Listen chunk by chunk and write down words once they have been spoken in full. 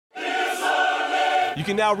You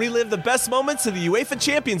can now relive the best moments of the UEFA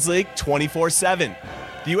Champions League 24/7.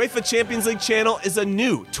 The UEFA Champions League channel is a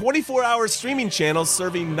new 24-hour streaming channel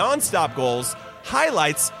serving non-stop goals,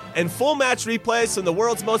 highlights, and full match replays from the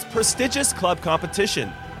world's most prestigious club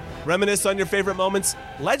competition. Reminisce on your favorite moments,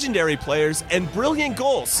 legendary players, and brilliant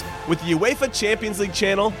goals with the UEFA Champions League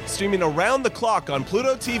channel streaming around the clock on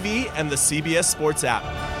Pluto TV and the CBS Sports app.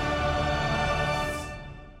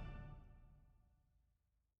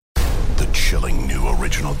 The chilling new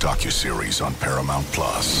original docuseries on Paramount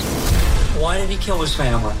Plus. Why did he kill his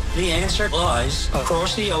family? The answer lies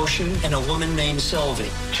across the ocean in a woman named Sylvie.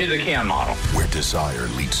 She's a Ken model. Where desire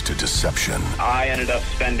leads to deception. I ended up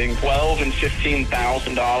spending $12,000 and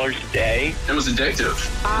 $15,000 a day. It was addictive.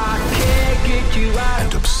 I can't get you out.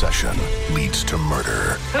 And obsession leads to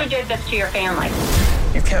murder. Who did this to your family?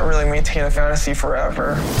 You can't really maintain a fantasy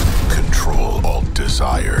forever. Control Alt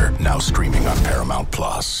Desire. Now streaming on Paramount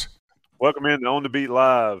Plus. Welcome in to On the Beat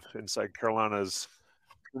Live, Inside Carolina's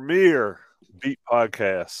premier beat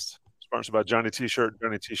podcast, sponsored by Johnny T-Shirt,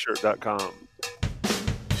 JohnnyT-Shirt.com.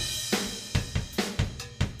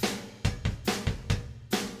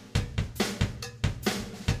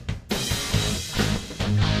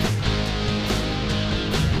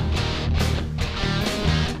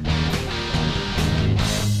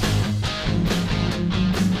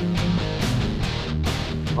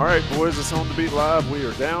 All right, boys, it's On the Beat Live. We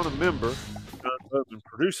are down a member. John Tobin,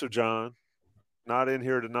 producer John, not in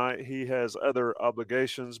here tonight. He has other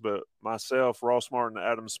obligations, but myself, Ross Martin,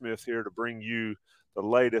 Adam Smith here to bring you the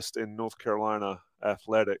latest in North Carolina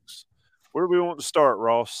athletics. Where do we want to start,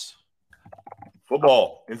 Ross?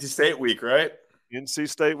 Football. NC State week, right? NC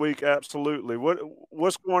State week, absolutely.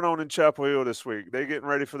 What's going on in Chapel Hill this week? They getting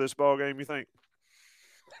ready for this ball game, you think?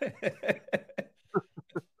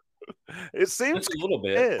 It seems a little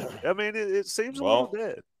bit. Dead. I mean, it seems a little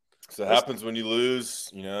dead. So it happens when you lose.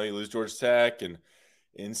 You lose Georgia Tech, and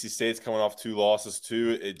NC State's coming off 2 losses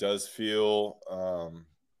too. It does feel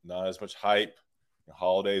not as much hype. The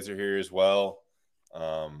holidays are here as well.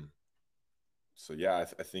 So yeah,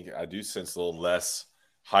 I think I do sense a little less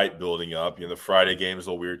hype building up. The Friday game is a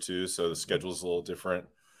little weird too, so the schedule's a little different.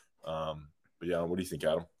 But yeah, what do you think,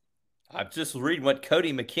 Adam? I'm just reading what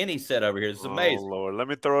Cody McKinney said over here. This is amazing. Oh, Lord. Let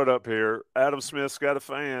me throw it up here. Adam Smith's got a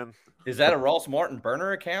fan. Is that a Ross Martin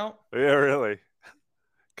burner account? Yeah, really.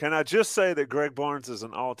 Can I just say that Greg Barnes is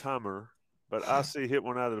an all-timer, but I see hit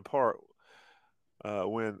one out of the park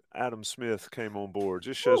when Adam Smith came on board.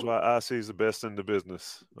 Just shows why IC is the best in the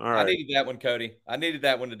business. All right. I needed that one, Cody. I needed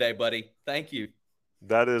that one today, buddy. Thank you.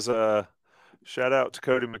 That is a shout out to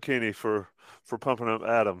Cody McKinney for pumping up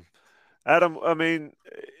Adam. Adam, I mean,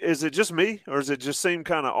 is it just me, or does it just seem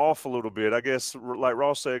kind of off a little bit? I guess, like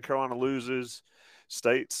Ross said, Carolina loses,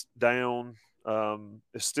 State's down.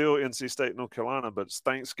 It's still NC State, North Carolina, but it's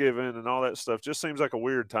Thanksgiving and all that stuff. Just seems like a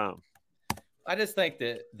weird time. I just think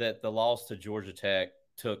that the loss to Georgia Tech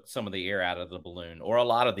took some of the air out of the balloon, or a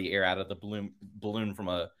lot of the air out of the balloon from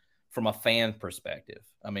a fan perspective.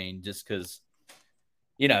 I mean, just because,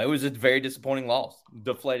 it was a very disappointing loss,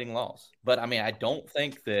 deflating loss. But, I mean, I don't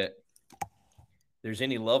think that there's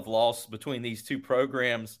any love lost between these two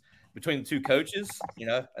programs, between the two coaches.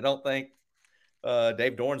 I don't think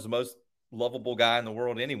Dave Dorn's the most lovable guy in the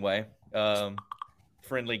world anyway,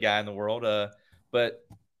 friendly guy in the world. But,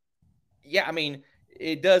 yeah, I mean,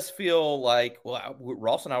 it does feel like, well,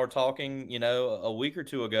 Ross and I were talking, a week or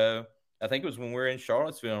two ago. I think it was when we were in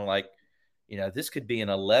Charlottesville, like, this could be an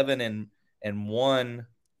 11-1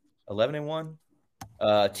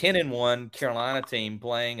 10-1 Carolina team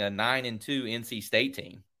playing a 9-2 NC State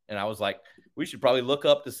team. And I was like, we should probably look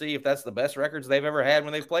up to see if that's the best records they've ever had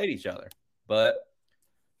when they've played each other. But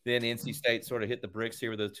then NC State sort of hit the bricks here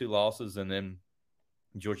with those 2 losses, and then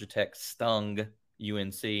Georgia Tech stung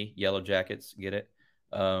UNC, Yellow Jackets, get it?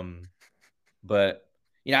 But,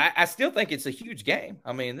 I still think it's a huge game.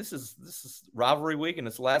 I mean, this is rivalry week, and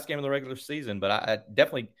it's the last game of the regular season, but I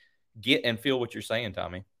definitely get and feel what you're saying,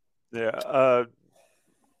 Tommy. Yeah,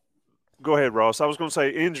 go ahead, Ross. I was going to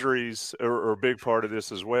say injuries are a big part of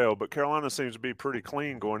this as well, but Carolina seems to be pretty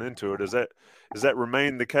clean going into it. Does that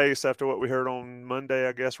remain the case after what we heard on Monday,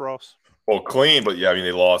 I guess, Ross? Well, clean, but, yeah, I mean,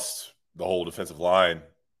 they lost the whole defensive line.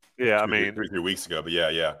 Yeah, three weeks ago, but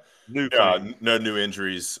yeah. No new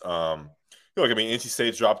injuries. NC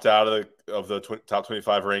State's dropped out of the top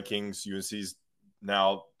 25 rankings. UNC's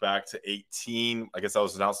now back to 18. I guess that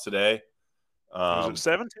was announced today. Was it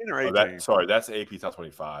 17 or 18? That's AP top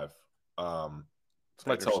 25.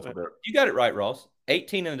 Somebody tell us what you got it right, Ross.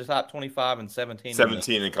 18 in the top 25 and 17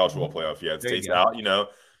 in college football playoff. Yeah, it stays out.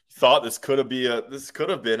 Thought this could have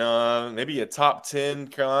been maybe a top 10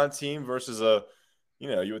 Carolina team versus a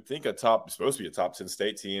you would think supposed to be a top 10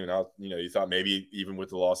 state team. And you thought maybe even with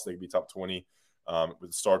the loss, they'd be top 20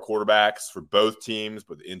 with star quarterbacks for both teams,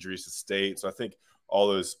 but the injuries to state. So I think all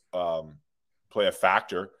those play a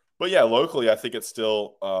factor. But yeah, locally, I think it's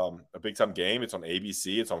still a big time game. It's on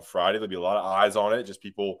ABC. It's on Friday. There'll be a lot of eyes on it. Just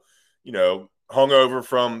people, hungover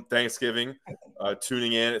from Thanksgiving,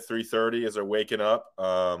 tuning in at 3:30 as they're waking up.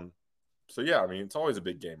 So yeah, I mean, it's always a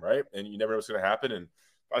big game, right? And you never know what's going to happen. And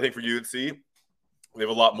I think for UNC, they have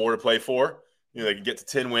a lot more to play for. They can get to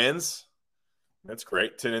 10 wins. That's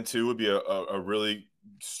great. 10-2 would be a really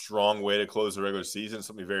strong way to close the regular season.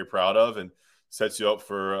 Something to be very proud of, and sets you up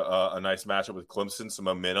for a nice matchup with Clemson. Some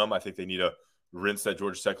momentum. I think they need to rinse that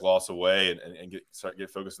Georgia Tech loss away and get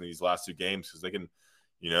focused in these last two games, because they can,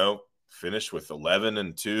 finish with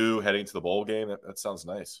 11-2 heading to the bowl game. That sounds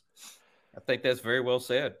nice. I think that's very well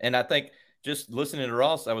said. And I think just listening to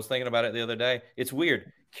Ross, I was thinking about it the other day. It's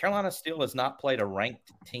weird. Carolina still has not played a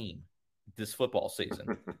ranked team this football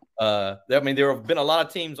season. There have been a lot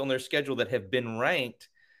of teams on their schedule that have been ranked,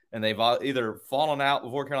 and they've either fallen out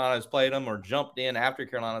before Carolina has played them or jumped in after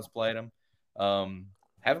Carolina's played them.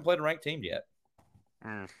 Haven't played a ranked team yet.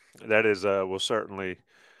 That is will certainly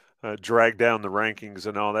drag down the rankings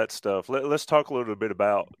and all that stuff. Let's talk a little bit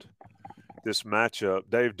about this matchup.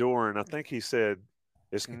 Dave Doran, I think he said,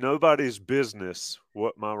 it's nobody's business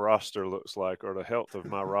what my roster looks like or the health of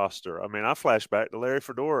my roster. I mean, I flash back to Larry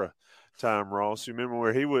Fedora time, Ross. You remember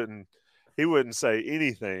where he wouldn't say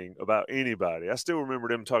anything about anybody. I still remember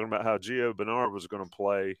them talking about how Gio Bernard was going to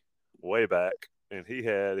play way back, and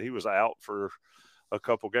he was out for a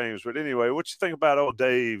couple games. But anyway, what you think about old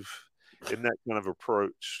Dave in that kind of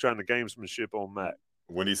approach, trying to gamesmanship on Mac?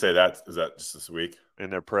 When do you say that? Is that just this week? In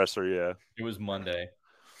their presser, yeah. It was Monday.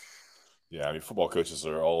 Yeah, I mean, football coaches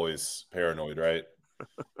are always paranoid, right?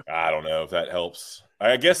 I don't know if that helps.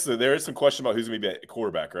 I guess there is some question about who's going to be at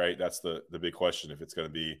quarterback, right? That's the big question, if it's going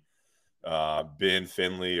to be Ben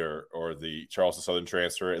Finley or the Charleston Southern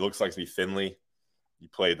transfer. It looks like to be Finley. He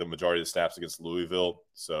played the majority of the snaps against Louisville.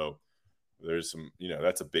 So there's some,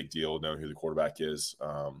 that's a big deal knowing who the quarterback is.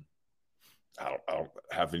 I don't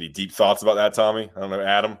have any deep thoughts about that, Tommy. I don't know,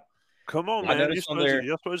 Adam. Come on, man.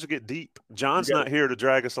 You're supposed to get deep. John's not here to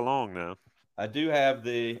drag us along now. I do have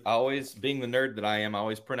always, being the nerd that I am, I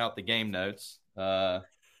always print out the game notes.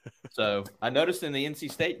 So I noticed in the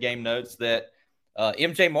NC State game notes that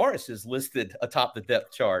MJ Morris is listed atop the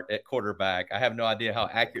depth chart at quarterback. I have no idea how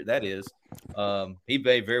accurate that is. He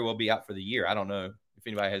may very well be out for the year. I don't know if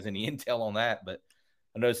anybody has any intel on that, but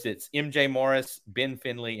I noticed it's MJ Morris, Ben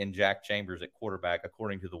Finley, and Jack Chambers at quarterback,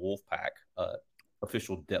 according to the Wolfpack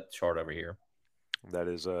official depth chart over here. That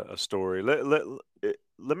is a story.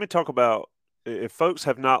 Let me talk about, if folks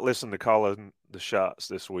have not listened to Calling the Shots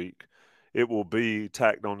this week, it will be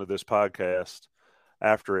tacked onto this podcast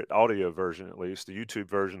after it, audio version at least. The YouTube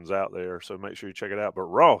version's out there, so make sure you check it out. But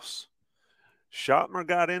Ross, Schottmer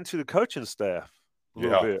got into the coaching staff a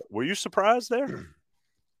little bit. Were you surprised there?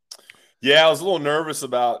 Yeah, I was a little nervous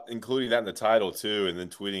about including that in the title too, and then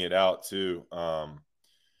tweeting it out too.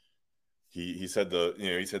 He said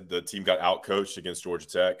the team got outcoached against Georgia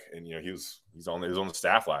Tech, and he was on the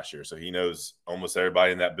staff last year, so he knows almost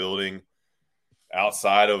everybody in that building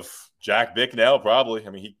outside of Jack Bicknell probably. I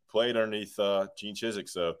mean, he played underneath Gene Chizik,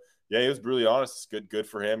 so yeah, he was brutally honest. It's good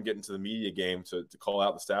for him getting to the media game to call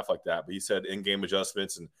out the staff like that. But he said in-game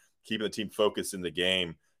adjustments and keeping the team focused in the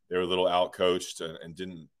game, they were a little outcoached and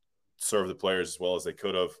didn't serve the players as well as they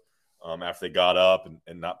could have after they got up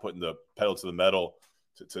and not putting the pedal to the metal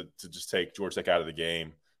to just take Georgia Tech out of the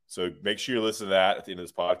game. So make sure you listen to that at the end of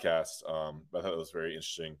this podcast. I thought it was very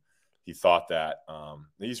interesting. He thought that.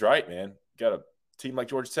 He's right, man. You got a team like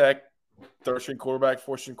Georgia Tech, third-string quarterback,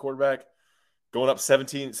 fourth-string quarterback, going up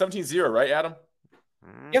 17-0, right, Adam?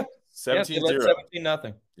 Yeah. 17-0.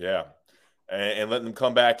 17-0. Yeah. And letting them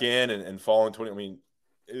come back in and fall in 20. I mean,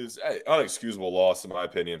 it was an unexcusable loss, in my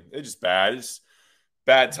opinion. It's just bad. It's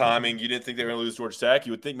bad timing. You didn't think they were going to lose Georgia Tech.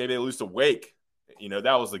 You would think maybe they lose to Wake.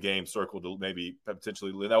 That was the game circled to maybe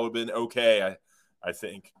potentially – that would have been okay, I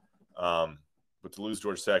think. But to lose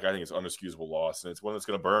Georgia Tech, I think it's an unexcusable loss, and it's one that's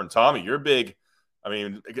going to burn. Tommy, you're big. I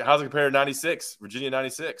mean, how's it compare to 96, Virginia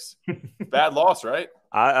 96? Bad loss, right?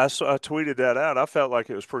 I tweeted that out. I felt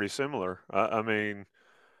like it was pretty similar. I mean,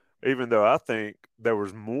 even though I think there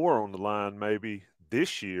was more on the line maybe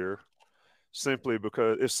this year, simply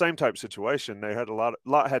because it's the same type of situation. They had a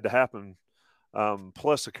lot had to happen,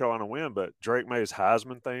 plus the Carolina win. But Drake May's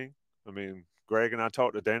Heisman thing. I mean, Greg and I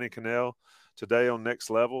talked to Danny Cannell today on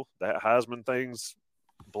Next Level. That Heisman thing's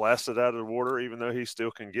blasted out of the water, even though he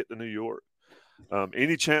still can get to New York.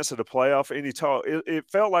 Any chance of the playoff, any talk. It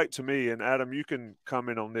felt like to me, and Adam, you can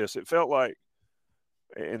comment on this. It felt like,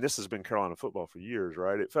 and this has been Carolina football for years,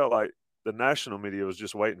 right? It felt like the national media was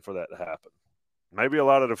just waiting for that to happen. Maybe a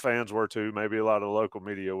lot of the fans were too. Maybe a lot of the local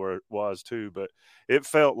media was too. But it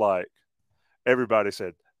felt like everybody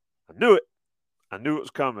said, I knew it. I knew it was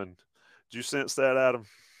coming. Did you sense that, Adam?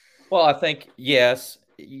 Well, I think yes.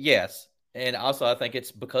 And also I think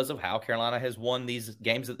it's because of how Carolina has won these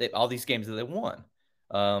games all these games that they won.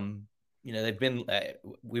 They've been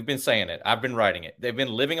we've been saying it. I've been writing it. They've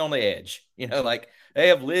been living on the edge. Like they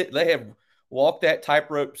have walked that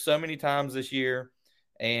tightrope so many times this year.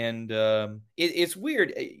 And it's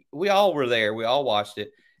weird. We all were there. We all watched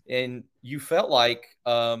it. And you felt like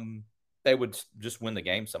they would just win the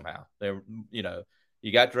game somehow.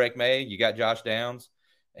 You got Drake May, you got Josh Downs,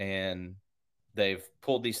 and they've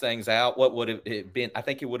pulled these things out. What would it been? I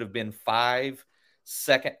think it would have been 5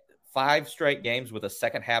 straight games with a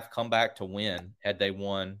second half comeback to win had they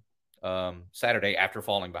won Saturday after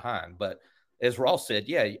falling behind. But as Ross said,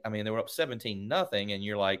 they were up 17-0, and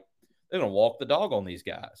you're like, they're going to walk the dog on these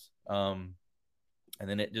guys. And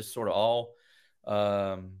then it just sort of all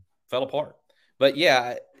fell apart. But,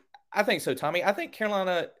 yeah, I think so, Tommy. I think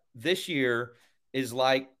Carolina this year is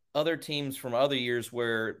like other teams from other years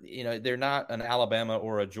where, they're not an Alabama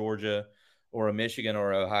or a Georgia or a Michigan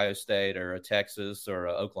or Ohio State or a Texas or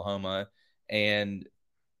a Oklahoma. And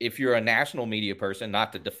if you're a national media person,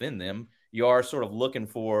 not to defend them, you are sort of looking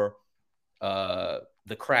for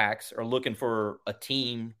the cracks or looking for a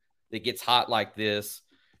team that gets hot like this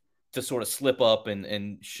to sort of slip up and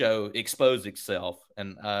expose itself.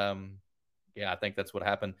 And I think that's what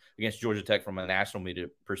happened against Georgia Tech from a national media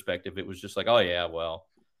perspective. It was just like, oh yeah, well,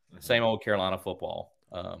 same old Carolina football.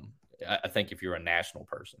 I think if you're a national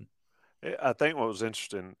person. I think what was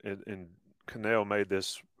interesting, and Cannell made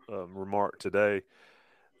this remark today,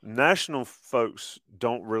 national folks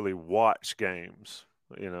don't really watch games.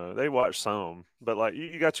 They watch some, but like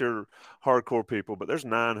you got your hardcore people, but there's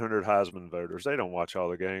 900 Heisman voters. They don't watch all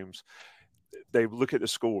the games. They look at the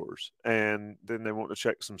scores and then they want to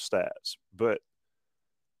check some stats, but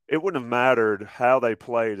it wouldn't have mattered how they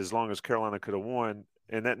played as long as Carolina could have won.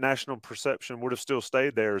 And that national perception would have still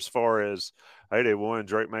stayed there as far as, hey, they won.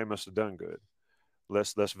 Drake May must have done good.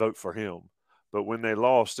 Let's vote for him. But when they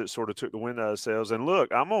lost, it sort of took the wind out of the sails. And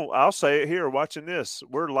look, I'll say it here watching this.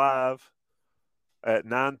 We're live at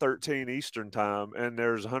 9:13 Eastern time, and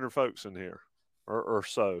there's 100 folks in here or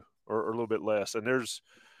so, or a little bit less. And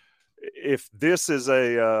if this is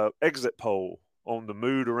a exit poll on the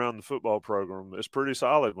mood around the football program, it's a pretty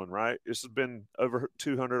solid one, right? This has been over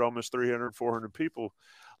 200, almost 300, 400 people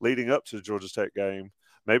leading up to the Georgia Tech game.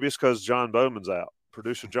 Maybe it's because John Bowman's out.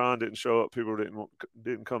 Producer John didn't show up. People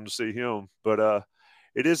didn't come to see him. But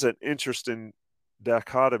it is an interesting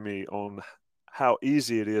dichotomy on how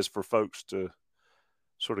easy it is for folks to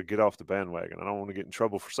sort of get off the bandwagon. I don't want to get in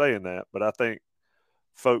trouble for saying that, but I think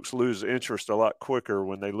folks lose interest a lot quicker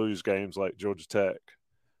when they lose games like Georgia Tech.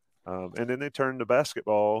 And then they turn to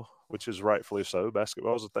basketball, which is rightfully so.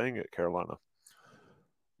 Basketball is a thing at Carolina.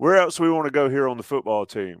 Where else do we want to go here on the football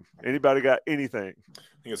team? Anybody got anything?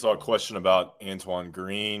 I think I saw a question about Antoine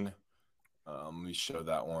Green. Let me show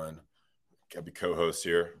that one. Got the co-host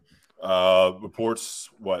here. Reports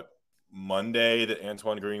Monday that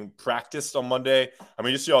Antoine Green practiced on Monday. I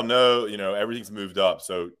mean, just so y'all know, everything's moved up.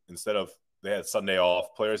 So instead of they had Sunday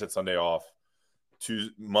off, players had Sunday off.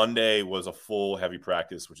 Monday was a full heavy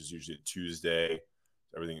practice, which is usually Tuesday.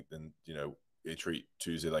 Everything, then they treat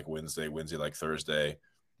Tuesday like Wednesday like Thursday.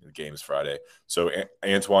 The game's Friday. So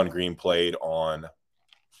Antoine Green practiced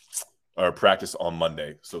on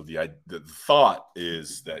Monday. So the thought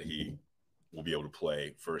is that he will be able to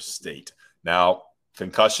play for State. Now,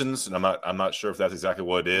 concussions, and I'm not sure if that's exactly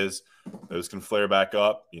what it is. Those can flare back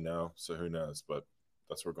up, so who knows? But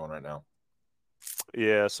that's where we're going right now.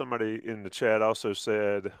 Yeah, somebody in the chat also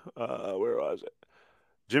said, where was it?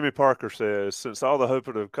 Jimmy Parker says, since all the hope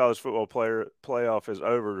of the college football playoff is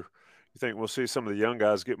over, you think we'll see some of the young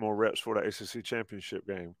guys get more reps for the ACC championship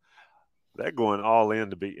game? They're going all in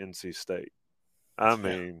to beat NC State. I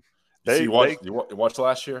mean, you watched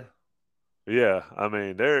last year? Yeah, I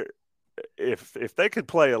mean, if they could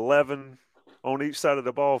play 11 on each side of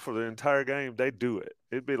the ball for the entire game, they'd do it.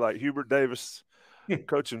 It'd be like Hubert Davis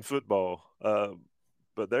coaching football.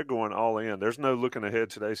 But they're going all in. There's no looking ahead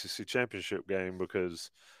to the ACC championship game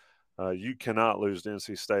because you cannot lose to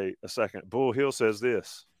NC State a second. Bull Hill says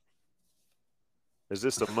this. Is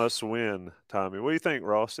this a must-win, Tommy? What do you think,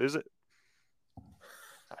 Ross? Is it?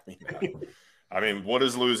 I mean, what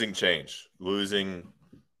does losing change? Losing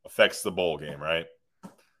affects the bowl game, right?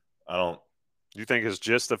 I You think it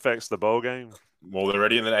just affects the bowl game? Well, they're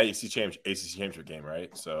already in the ACC championship game,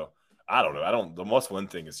 right? So I don't know. The must-win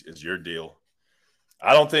thing is your deal.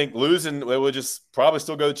 I don't think losing they would just probably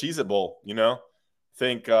still go to Cheez-It Bowl. I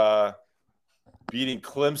think beating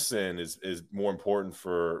Clemson is more important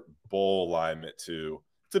for bowl alignment too.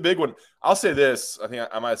 It's a big one. I'll say this. I think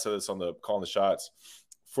I might have said this on the calling the shots.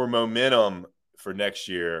 For momentum for next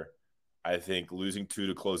year, I think losing 2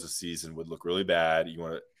 to close the season would look really bad. You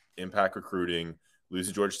want to impact recruiting.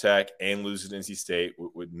 Losing Georgia Tech and losing NC State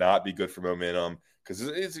would not be good for momentum because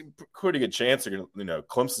it's a pretty good chance they're going to,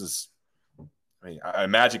 Clemson's. I mean, I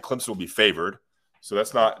imagine Clemson will be favored, so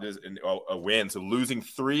that's not a win. So losing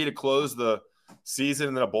 3 to close the season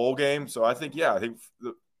and then a bowl game. So I think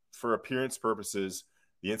for appearance purposes,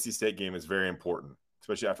 the NC State game is very important,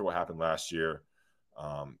 especially after what happened last year.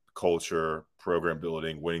 Culture, program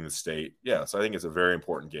building, winning the state. Yeah, so I think it's a very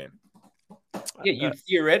important game. Yeah, you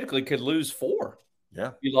theoretically could lose 4.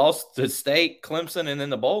 Yeah. You lost to State, Clemson, and then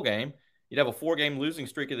the bowl game. You'd have a 4-game losing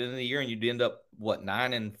streak at the end of the year, and you'd end up,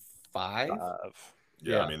 9-5?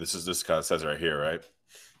 Yeah, I mean, this kind of says it right here, right?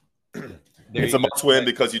 It's a must-win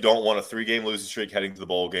because you don't want a 3-game losing streak heading to the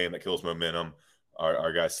bowl game that kills momentum,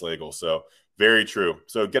 our guy Slagle. So very true.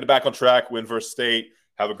 So get it back on track, win versus State,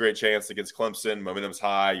 have a great chance against Clemson. Momentum's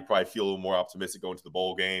high. You probably feel a little more optimistic going to the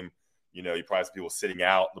bowl game. You probably have some people sitting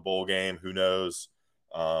out in the bowl game. Who knows?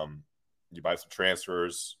 You buy some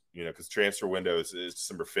transfers, because transfer window is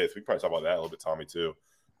December 5th. We can probably talk about that a little bit, Tommy, too.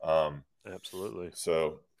 Absolutely.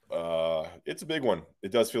 So it's a big one.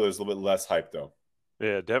 It does feel there's a little bit less hype, though.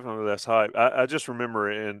 Yeah, definitely less hype. I just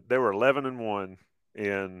remember they were 11-1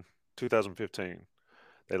 in 2015.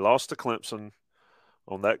 They lost to Clemson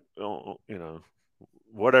on that,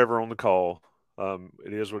 whatever on the call.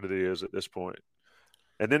 It is what it is at this point.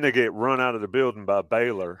 And then they get run out of the building by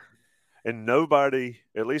Baylor. And nobody,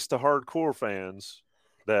 at least the hardcore fans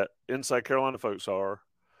that Inside Carolina folks are,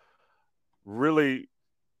 really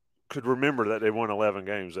could remember that they won 11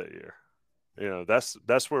 games that year.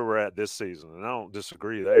 That's where we're at this season, and I don't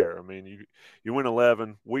disagree there. I mean, you win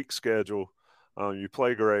 11, weak schedule, you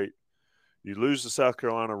play great, you lose to South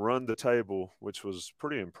Carolina, run the table, which was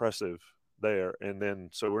pretty impressive there, and then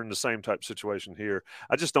so we're in the same type situation here.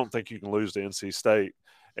 I just don't think you can lose to NC State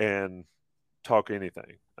and talk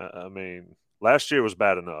anything. I mean, last year was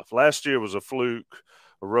bad enough. Last year was a fluke,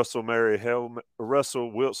 a Russell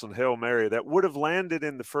Wilson Hail Mary that would have landed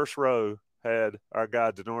in the first row had our guy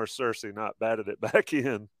Denoris Cersei not batted it back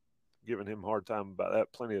in, giving him a hard time about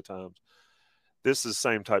that plenty of times. This is the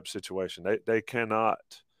same type of situation. They cannot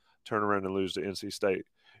turn around and lose to NC State.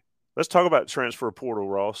 Let's talk about transfer portal,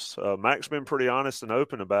 Ross. Mac's been pretty honest and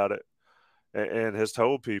open about it and has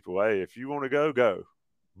told people, hey, if you want to go, go.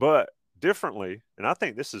 But differently, and I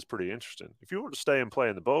think this is pretty interesting, if you want to stay and play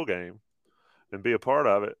in the bowl game and be a part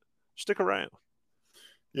of it, stick around.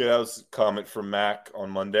 Yeah, that was a comment from Mac on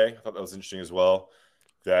Monday. I thought that was interesting as well.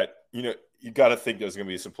 That, you got to think there's going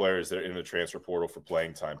to be some players that are in the transfer portal for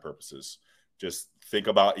playing time purposes. Just think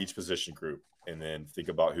about each position group and then think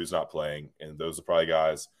about who's not playing. And those are probably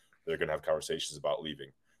guys that are going to have conversations about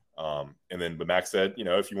leaving. But Mac said,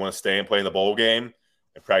 if you want to stay and play in the bowl game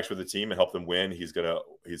and practice with the team and help them win, he's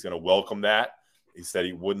gonna welcome that. He said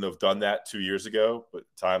he wouldn't have done that 2 years ago, but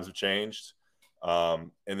times have changed.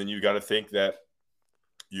 And then you got to think that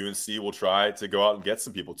UNC will try to go out and get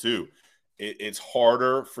some people too. It's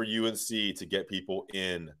harder for UNC to get people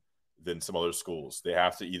in than some other schools. They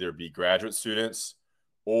have to either be graduate students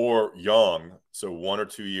or young, so 1 or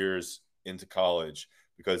 2 years into college,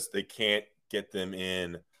 because they can't get them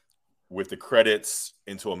in with the credits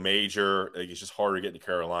into a major. It's just harder to get into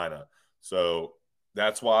Carolina. So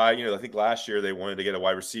that's why, I think last year they wanted to get a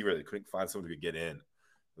wide receiver. They couldn't find someone who could get in.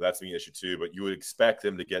 That's the issue too. But you would expect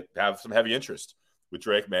them to have some heavy interest with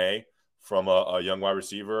Drake May from a young wide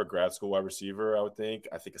receiver, a grad school wide receiver, I would think.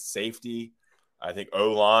 I think a safety. I think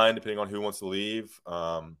O-line, depending on who wants to leave.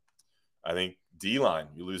 I think D-line.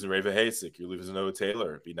 You're losing Reva Hasek. You're losing Noah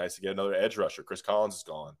Taylor. It'd be nice to get another edge rusher. Chris Collins is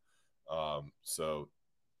gone. So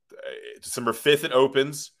December 5th it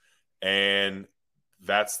opens, and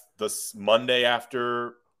that's the Monday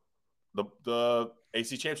after the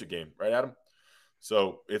AC Championship game, right, Adam?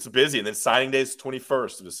 So it's busy. And then signing day is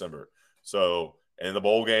 21st of December. So, and the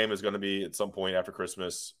bowl game is going to be at some point after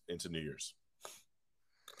Christmas into New Year's.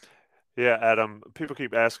 Yeah, Adam, people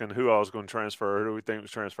keep asking who I was going to transfer, who do we think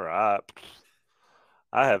was transfer. I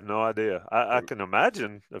have no idea. I can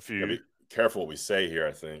imagine a few. Be careful what we say here,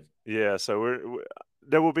 I think. Yeah, so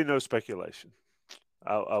there will be no speculation.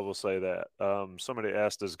 I will say that. Somebody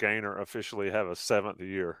asked, does Gainer officially have a 7th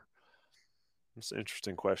year? It's an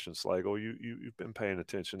interesting question, Slagle. You've been paying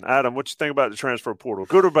attention. Adam, what you think about the transfer portal?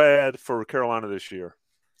 Good or bad for Carolina this year?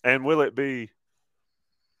 And will it be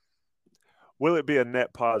a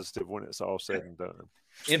net positive when it's all said and done?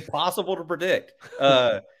 Impossible to predict.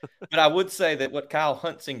 But I would say that what Kyle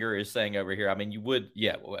Huntsinger is saying over here, I mean,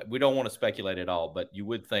 we don't want to speculate at all, but you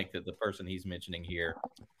would think that the person he's mentioning here,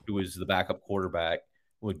 who is the backup quarterback,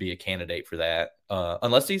 would be a candidate for that,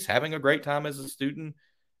 unless he's having a great time as a student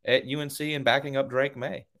at UNC and backing up Drake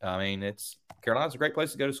May. I mean, Carolina's a great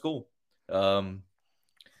place to go to school.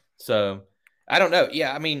 So I don't know.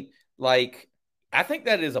 Yeah, I mean, I think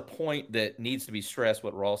that is a point that needs to be stressed,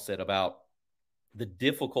 what Ross said about the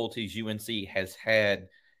difficulties UNC has had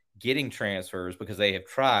getting transfers because they have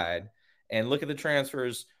tried. And look at the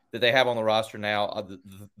transfers that they have on the roster now,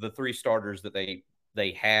 the three starters that they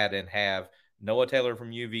had and have: Noah Taylor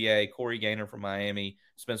from UVA, Corey Gaynor from Miami,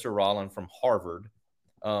 Spencer Rolland from Harvard.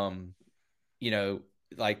 They're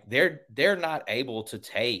not able to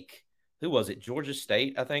take, who was it? Georgia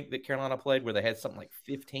State, I think, that Carolina played, where they had something like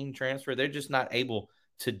 15 transfer. They're just not able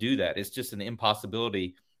to do that. It's just an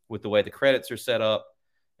impossibility with the way the credits are set up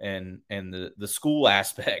and the school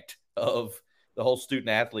aspect of the whole student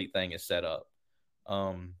athlete thing is set up.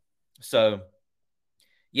 So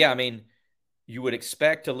yeah, I mean, you would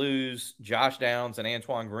expect to lose Josh Downs and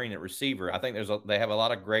Antoine Green at receiver. I think they have a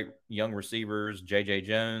lot of great young receivers: J.J.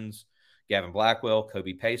 Jones, Gavin Blackwell,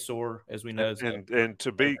 Kobe Paysour, as we know. And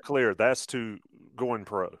to be clear, that's to going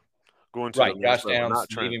pro. Going to right, the Josh NFL, Downs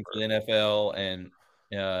leaving for the NFL, and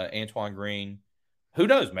Antoine Green. Who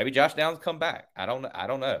knows? Maybe Josh Downs come back. I don't know.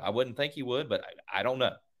 I wouldn't think he would, but I don't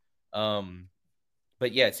know.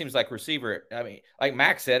 But yeah, it seems like receiver. I mean, like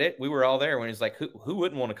Max said it. We were all there when he's like, who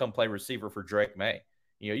wouldn't want to come play receiver for Drake May?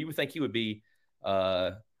 You know, you would think he would be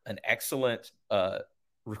an excellent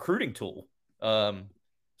recruiting tool,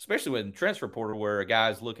 especially with transfer portal, where a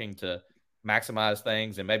guy's looking to maximize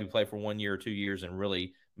things and maybe play for 1 year or 2 years and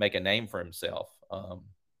really make a name for himself.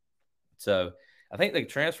 So I think the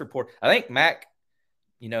transfer portal. I think Mac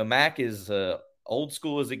is old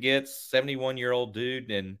school as it gets, 71-year-old dude,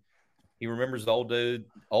 and he remembers the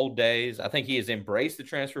old days. I think he has embraced the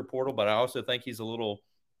transfer portal, but I also think he's a little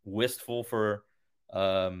wistful for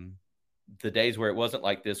the days where it wasn't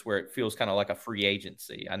like this, where it feels kind of like a free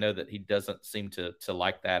agency. I know that he doesn't seem to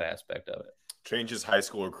like that aspect of it. Changes high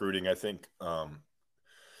school recruiting. I think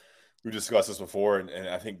we discussed this before, and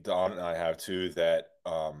I think Don and I have too, that,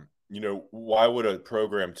 why would a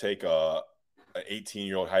program take an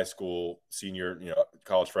 18-year-old high school senior,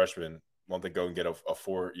 college freshman, want to go and get a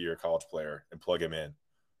 4-year college player and plug him in?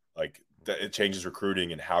 Like, it changes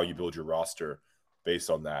recruiting and how you build your roster based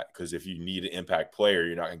on that. Because if you need an impact player,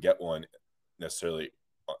 you're not going to get one necessarily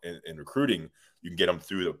in recruiting. You can get them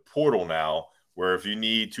through the portal now, where if you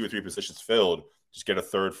need 2 or 3 positions filled, just get a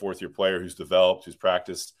 3rd, 4th year player who's developed, who's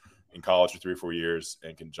practiced in college for 3 or 4 years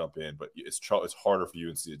and can jump in. But it's harder for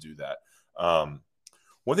UNC to do that.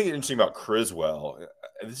 One thing interesting about Criswell,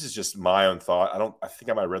 and this is just my own thought. I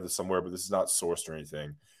think I might have read this somewhere, but this is not sourced or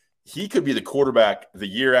anything. He could be the quarterback the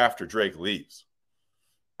year after Drake leaves.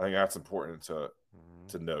 I think that's important to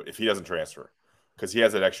note if he doesn't transfer, because he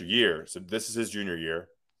has that extra year. So this is his junior year,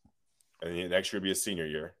 and then next year will be his senior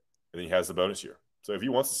year, and then he has the bonus year. So if he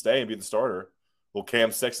wants to stay and be the starter,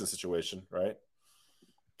 Cam Sexton situation, right?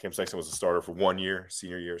 Cam Sexton was a starter for 1 year,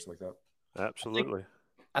 senior year, something like that. Absolutely.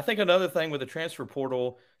 I think another thing with the transfer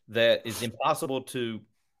portal that is impossible to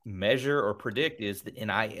measure or predict is the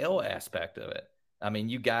NIL aspect of it. I mean,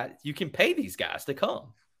 you can pay these guys to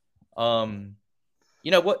come.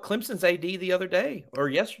 What Clemson's AD the other day or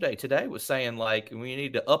today was saying, like, we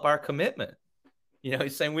need to up our commitment.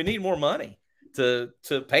 He's saying we need more money to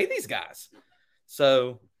pay these guys.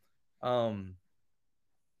 So,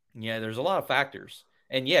 there's a lot of factors.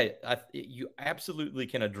 And you absolutely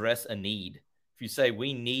can address a need. If you say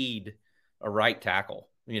we need a right tackle,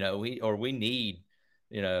 we need,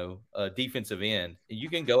 a defensive end, you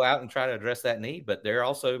can go out and try to address that need, but they're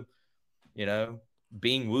also,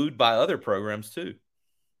 being wooed by other programs too.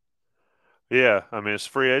 Yeah. I mean, it's a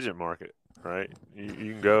free agent market, right? You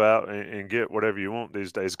can go out and get whatever you want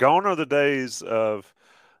these days. Gone are the days of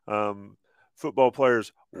football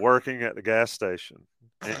players working at the gas station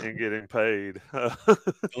and getting paid.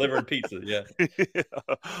 Delivering pizza, yeah.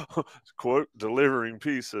 Quote, delivering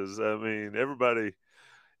pizzas. I mean, everybody,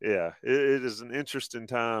 it is an interesting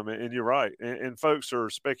time, and you're right. And folks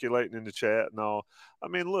are speculating in the chat and all. I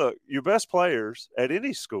mean, look, your best players at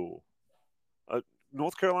any school,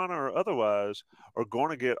 North Carolina or otherwise, are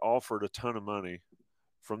going to get offered a ton of money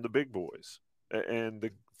from the big boys and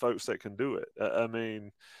the folks that can do it. I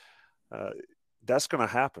mean, that's going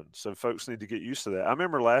to happen. So folks need to get used to that. I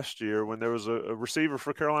remember last year when there was a receiver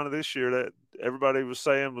for Carolina this year that everybody was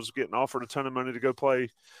saying was getting offered a ton of money to go play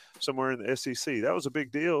somewhere in the SEC. That was a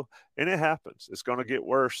big deal, and it happens. It's going to get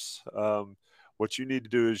worse. What you need to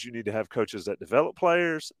do is you need to have coaches that develop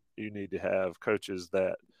players. You need to have coaches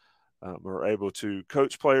that are able to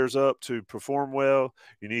coach players up to perform well.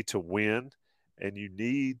 You need to win, and you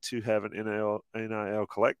need to have an NIL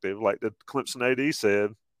collective, like the Clemson AD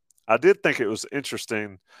said. I did think it was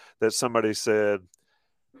interesting that somebody said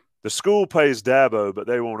the school pays Dabo, but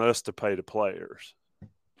they want us to pay the players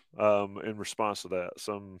in response to that.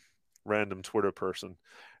 Some random Twitter person,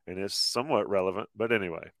 and it's somewhat relevant. But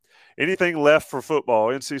anyway, anything left for football?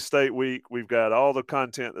 NC State week. We've got all the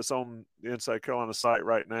content that's on the Inside Carolina site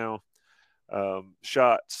right now.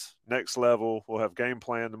 Shots, next level. We'll have game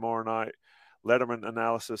plan tomorrow night. Letterman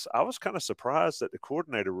analysis. I was kind of surprised that the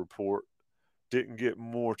coordinator report didn't get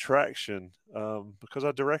more traction because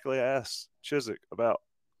I directly asked Chizik about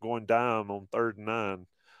going dime on 3rd and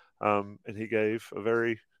 9, and he gave a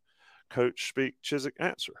very coach speak Chizik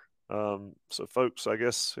answer. So folks, I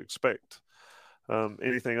guess expect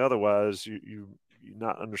anything otherwise, you're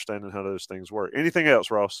not understanding how those things work. Anything else,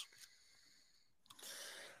 Ross?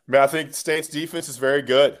 I think State's defense is very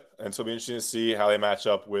good, and so it'll be interesting to see how they match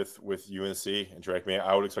up with UNC and Drake.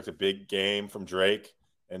 I would expect a big game from Drake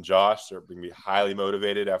and Josh. They're going to be highly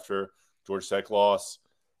motivated after Georgia Tech loss.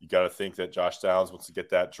 You got to think that Josh Downs wants to get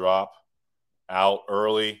that drop out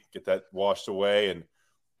early, get that washed away, and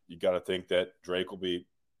you got to think that Drake will be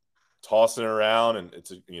tossing it around. And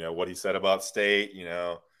it's what he said about State,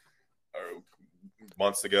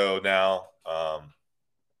 months ago now.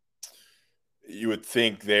 You would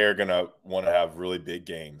think they're going to want to have really big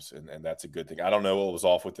games, and that's a good thing. I don't know what was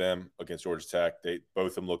off with them against Georgia Tech.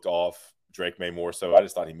 Both of them looked off. Drake may more so. I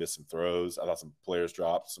just thought he missed some throws. I thought some players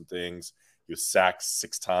dropped some things. He was sacked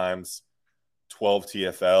 6 times, 12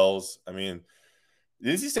 TFLs.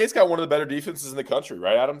 NC State's got one of the better defenses in the country,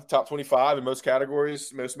 right, Adam? Top 25 in most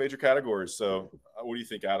categories, most major categories. So what do you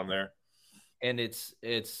think, Adam, there? And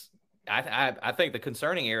I think the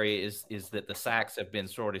concerning area is that the sacks have been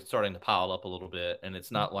starting to pile up a little bit, and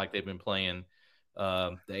it's not like they've been playing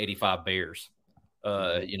the 85 Bears.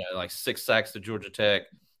 Like 6 sacks to Georgia Tech.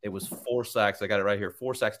 It was 4 sacks. I got it right here.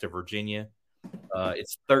 4 sacks to Virginia.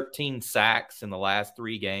 It's 13 sacks in the last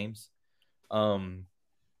 3 games. But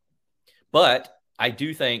I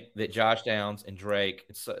do think that Josh Downs and Drake,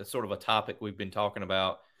 it's sort of a topic we've been talking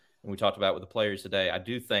about and we talked about with the players today. I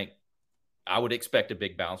do think I would expect a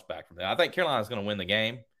big bounce back from them. I think Carolina's going to win the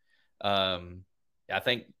game. I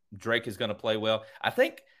think Drake is going to play well. I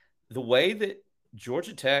think the way that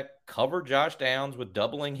Georgia Tech covered Josh Downs with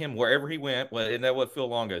doubling him wherever he went. Well, isn't that what Phil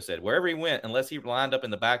Longo said? Wherever he went, unless he lined up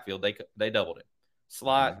in the backfield, they doubled him.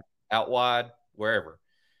 Slot, out wide, wherever.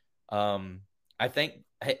 I think,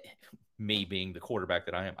 me being the quarterback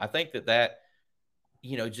that I am, I think that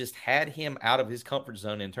just had him out of his comfort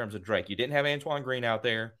zone in terms of Drake. You didn't have Antoine Green out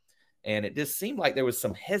there, and it just seemed like there was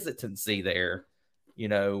some hesitancy there,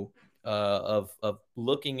 of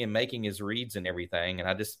looking and making his reads and everything. And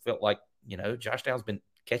I just felt like, Josh Downs been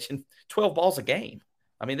catching 12 balls a game.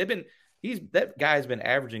 That guy's been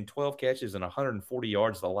averaging 12 catches and 140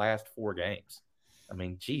 yards the last 4 games.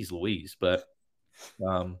 Geez Louise. But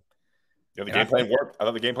the game plan worked. I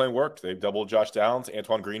thought the game plan worked. They doubled Josh Downs.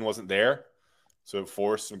 Antoine Green wasn't there, so it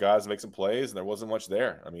forced some guys to make some plays, and there wasn't much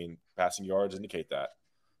there. Passing yards indicate that.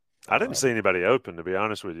 I didn't see anybody open, to be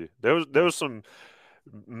honest with you. There was some –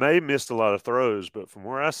 May missed a lot of throws, but from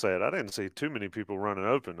where I sat, I didn't see too many people running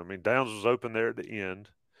open. Downs was open there at the end.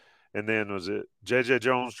 And then was it J.J.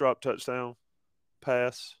 Jones drop touchdown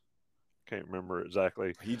pass? Can't remember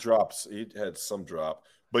exactly. He had some drop.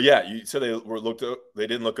 But, yeah, you said they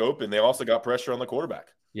didn't look open. They also got pressure on the quarterback.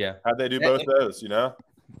 Yeah. How'd they do both those,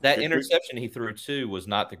 That interception he threw, too, was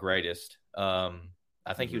not the greatest. I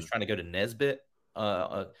think he was trying to go to Nesbitt,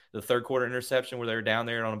 the 3rd quarter interception where they were down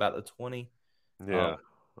there on about the 20. Yeah,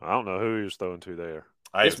 I don't know who he was throwing to there.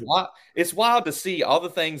 It's wild to see all the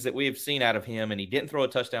things that we have seen out of him, and he didn't throw a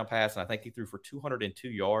touchdown pass, and I think he threw for 202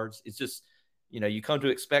 yards. It's just, you come to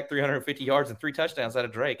expect 350 yards and 3 touchdowns out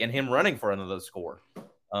of Drake, and him running for another score.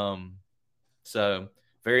 So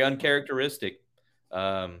very uncharacteristic.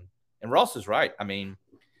 And Ross is right.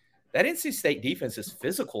 That NC State defense is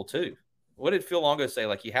physical too. What did Phil Longo say?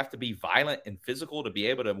 Like, you have to be violent and physical to be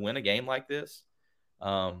able to win a game like this.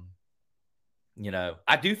 I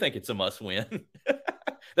do think it's a must-win.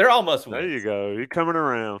 They're all must-wins. There you go. You're coming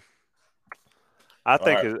around. I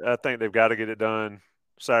think they've got to get it done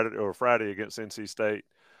Saturday or Friday against NC State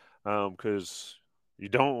because you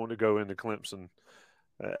don't want to go into Clemson.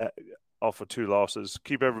 off of 2 losses.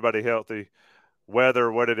 Keep everybody healthy.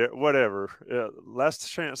 Weather, whatever.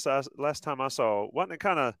 Last time I saw, wasn't it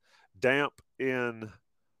kind of damp in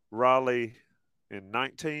Raleigh in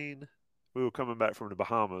 19? We were coming back from the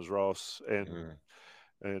Bahamas, Ross, and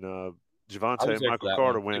Javante and Michael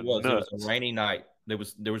Carter went nuts. It was a rainy night. There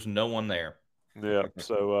was no one there. Yeah,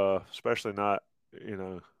 so especially not,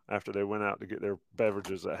 after they went out to get their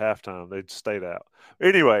beverages at halftime, they stayed out.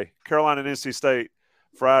 Anyway, Carolina and NC State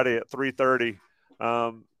Friday at 3:30.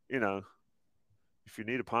 If you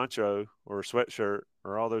need a poncho or a sweatshirt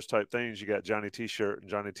or all those type things, you got Johnny T-Shirt and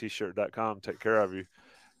JohnnyT-Shirt.com. Take care of you.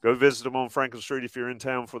 Go visit them on Franklin Street if you're in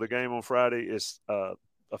town for the game on Friday. It's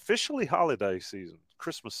officially holiday season,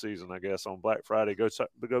 Christmas season, I guess, on Black Friday. Go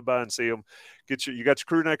by and see them. You got your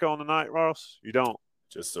crew neck on tonight, Ross? You don't?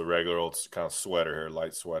 Just a regular old kind of sweater here,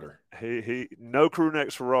 light sweater. He no crew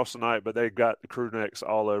necks for Ross tonight, but they got the crew necks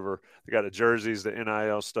all over. They got the jerseys, the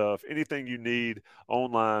NIL stuff, anything you need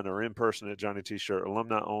online or in person at Johnny T-Shirt.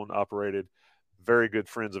 Alumni-owned, operated. Very good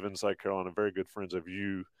friends of Inside Carolina. Very good friends of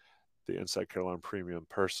you, the Inside Carolina premium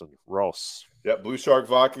person. Ross. Yep, Blue Shark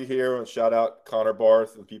Vodka here. Shout out Connor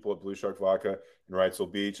Barth and people at Blue Shark Vodka in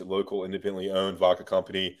Wrightsville Beach, a local independently owned vodka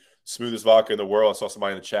company. Smoothest vodka in the world. I saw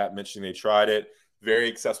somebody in the chat mentioning they tried it. Very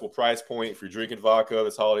accessible price point. If you're drinking vodka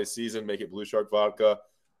this holiday season, make it Blue Shark Vodka.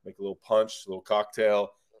 Make a little punch, a little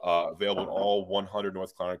cocktail. Available in all 100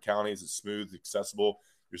 North Carolina counties. It's smooth, accessible.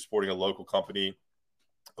 You're supporting a local company,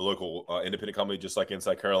 a local independent company just like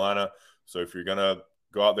Inside Carolina. So if you're going to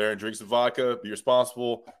go out there and drink some vodka, be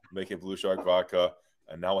responsible, make it Blue Shark Vodka.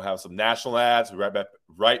 And now we'll have some national ads. We'll be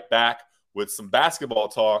right back with some basketball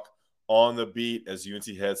talk on the beat as UNC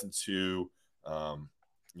heads into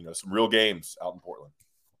some real games out in Portland.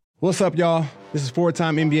 What's up, y'all? This is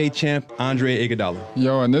 4-time NBA champ Andre Iguodala.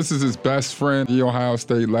 Yo, and this is his best friend, the Ohio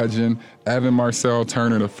State legend, Evan Marcel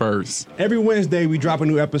Turner I. Every Wednesday, we drop a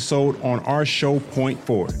new episode on our show, Point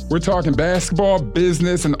Forward. We're talking basketball,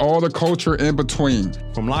 business, and all the culture in between.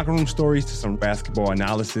 From locker room stories to some basketball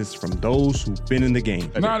analysis from those who've been in the game.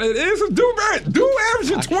 Now, it is a dude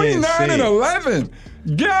averaging 29 and 11.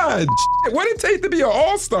 God, what did it take to be an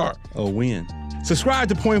all-star? A win. Subscribe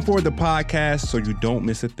to Point Forward, the podcast, so you don't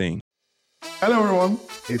miss a thing. Hello, everyone.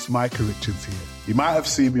 It's Micah Richards here. You might have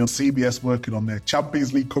seen me on CBS working on their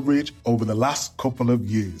Champions League coverage over the last couple of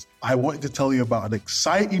years. I wanted to tell you about an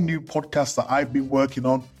exciting new podcast that I've been working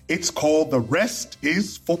on. It's called The Rest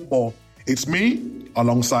is Football. It's me,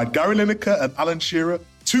 alongside Gary Lineker and Alan Shearer,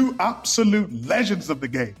 2 absolute legends of the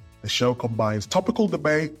game. The show combines topical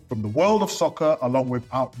debate from the world of soccer along with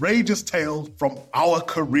outrageous tales from our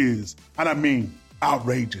careers. And I mean,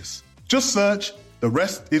 outrageous. Just search The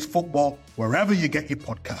Rest is Football wherever you get your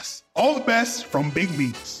podcasts. All the best from Big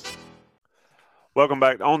Meats. Welcome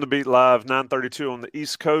back to On the Beat Live, 9:32 on the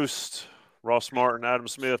East Coast. Ross Martin, Adam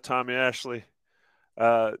Smith, Tommy Ashley.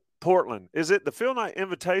 Portland. Is it the Phil Knight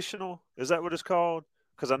Invitational? Is that what it's called?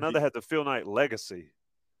 Because I know they had the Phil Knight Legacy.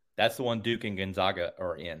 That's the one Duke and Gonzaga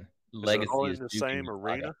are in. Legacy is it all in the Duke same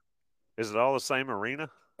arena? Is it all the same arena?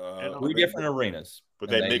 2 different arenas. But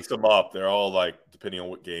they mix them up. They're all depending on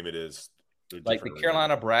what game it is. Like the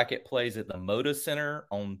Carolina bracket plays at the Moda Center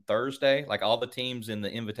on Thursday. Like all the teams in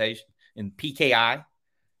the invitation in PKI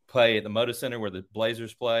play at the Moda Center where the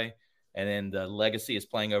Blazers play. And then the Legacy is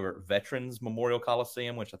playing over at Veterans Memorial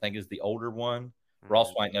Coliseum, which I think is the older one. Mm-hmm.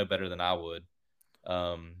 Ross might know better than I would.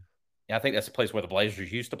 I think that's the place where the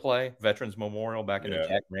Blazers used to play, Veterans Memorial, back in the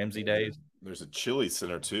Jack Ramsey days. There's a Chili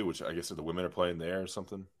Center, too, which I guess the women are playing there or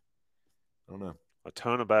something. I don't know. A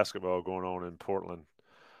ton of basketball going on in Portland.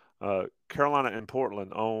 Carolina and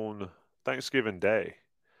Portland on Thanksgiving Day.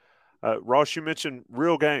 Ross, you mentioned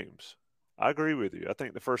real games. I agree with you. I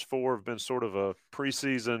think the first 4 have been sort of a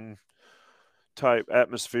preseason type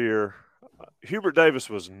atmosphere. Hubert Davis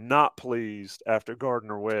was not pleased after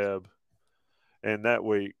Gardner-Webb, and that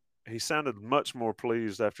week he sounded much more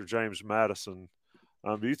pleased after James Madison.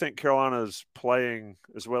 Do you think Carolina is playing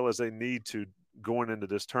as well as they need to going into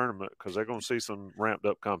this tournament? Because they're going to see some ramped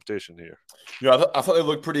up competition here. I thought they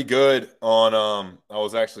looked pretty good on I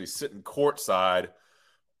was actually sitting courtside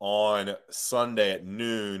on Sunday at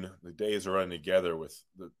noon. The days are running together with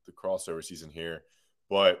the crossover season here.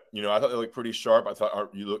 But, I thought they looked pretty sharp. I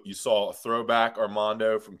thought you saw a throwback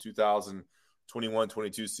Armando from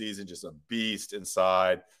 2021-22 season, just a beast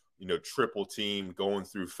inside, triple team, going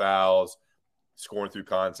through fouls, scoring through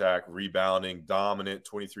contact, rebounding, dominant,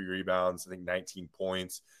 23 rebounds, I think 19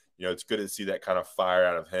 points. It's good to see that kind of fire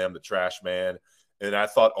out of him, the trash man. And I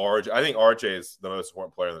thought I think RJ is the most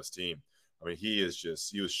important player on this team. I mean, he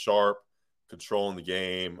was sharp, controlling the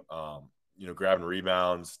game. grabbing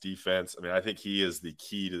rebounds, defense. I mean, I think he is the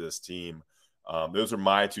key to this team. Those are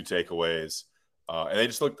my two takeaways. And they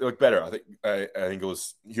just look better. I think it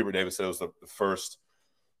was Hubert Davis said it was the first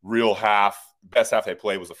real best half they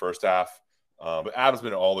played was the first half. But Adam's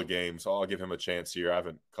been at all the games, so I'll give him a chance here. I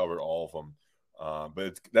haven't covered all of them.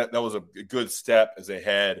 But that was a good step as they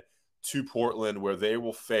head to Portland, where they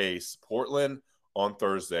will face Portland on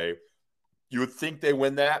Thursday. You would think they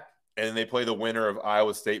win that, and they play the winner of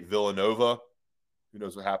Iowa State Villanova. Who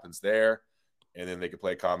knows what happens there? And then they could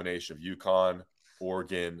play a combination of UConn,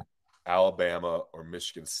 Oregon, Alabama, or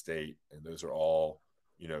Michigan State. And those are all,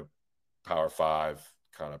 Power 5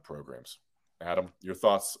 kind of programs. Adam, your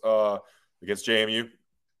thoughts against JMU?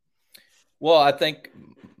 Well, I think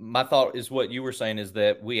my thought is what you were saying is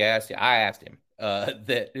that I asked him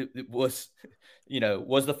that it was,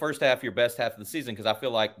 was the first half your best half of the season? Because I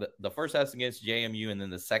feel like the first half against JMU and then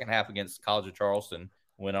the second half against College of Charleston,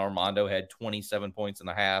 when Armando had 27 points in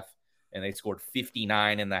the half and they scored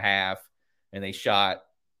 59 in the half, and they shot,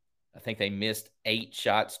 I think they missed 8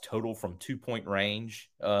 shots total from 2-point range.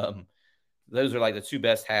 Those are like the two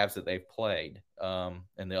best halves that they've played. And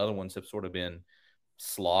the other ones have sort of been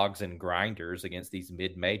slogs and grinders against these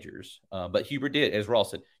mid-majors. But Hubert did, as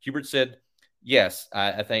Ross said. Hubert said, yes,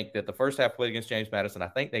 I think that the first half played against James Madison, I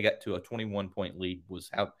think they got to a 21-point lead was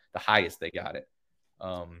how the highest they got it.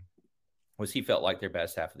 Was he felt like their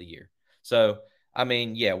best half of the year. So, I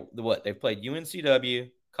mean, they've played UNCW,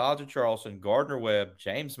 College of Charleston, Gardner-Webb,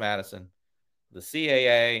 James Madison, the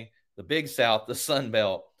CAA, the Big South, the Sun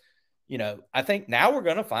Belt. I think now we're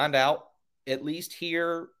going to find out, at least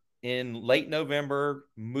here in late November,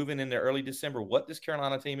 moving into early December, what this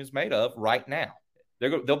Carolina team is made of right now.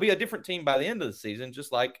 They'll be a different team by the end of the season,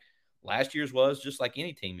 just like last year's was, just like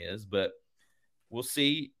any team is. But we'll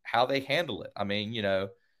see how they handle it. I mean,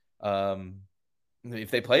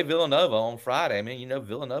 if they play Villanova on Friday, I mean,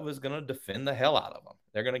 Villanova is going to defend the hell out of them.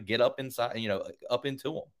 They're going to get up inside, up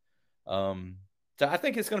into them. So I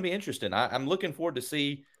think it's going to be interesting. I'm looking forward to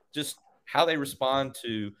see just how they respond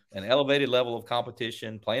to an elevated level of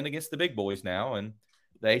competition, playing against the big boys now, and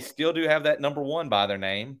they still do have that number one by their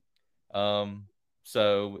name.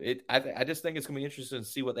 So I just think it's going to be interesting to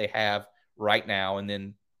see what they have right now, and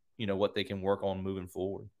then what they can work on moving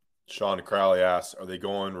forward. Sean Crowley asks, are they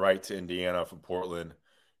going right to Indiana from Portland?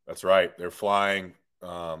 That's right. They're flying.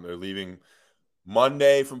 They're leaving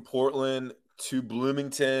Monday from Portland to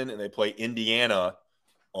Bloomington, and they play Indiana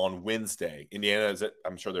on Wednesday. Indiana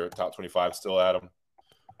I'm sure they're top 25 still, Adam.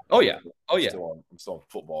 Oh yeah. I'm still on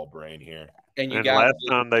football brain here. And last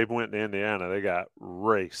time they went to Indiana, they got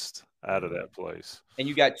raced out of that place. And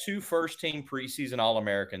you got 2 first-team preseason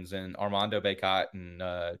All-Americans in Armando Bacot and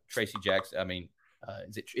Tracy Jackson. I mean,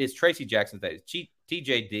 it's Tracy Jackson's day.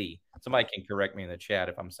 TJD. Somebody can correct me in the chat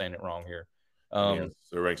if I'm saying it wrong here.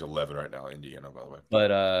 They're ranked 11 right now, Indiana, by the way.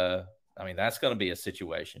 But I mean, that's going to be a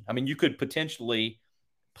situation. I mean, you could potentially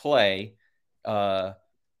play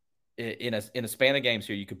in a span of games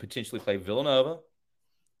here. You could potentially play Villanova,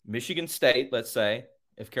 Michigan State, let's say,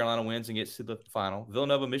 if Carolina wins and gets to the final.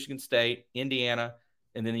 Villanova, Michigan State, Indiana,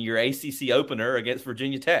 and then your ACC opener against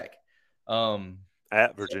Virginia Tech.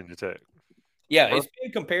 At Virginia Tech. Yeah, it's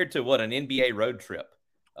being compared to an NBA road trip.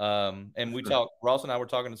 And we talked, Ross and I were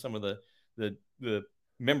talking to some of the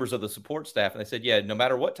members of the support staff, and they said, no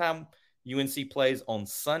matter what time UNC plays on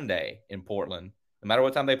Sunday in Portland, no matter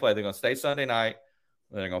what time they play, they're going to stay Sunday night.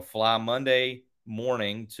 They're going to fly Monday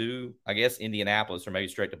morning to, I guess, Indianapolis or maybe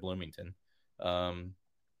straight to Bloomington. And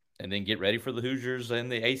then get ready for the Hoosiers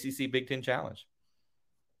and the ACC Big Ten Challenge.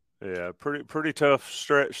 Yeah, pretty tough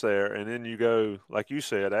stretch there. And then you go, like you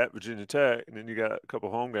said, at Virginia Tech, and then you got a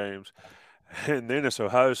couple home games. And then it's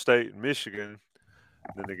Ohio State and Michigan.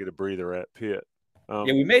 And then they get a breather at Pitt.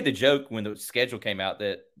 We made the joke when the schedule came out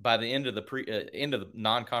that by the end of the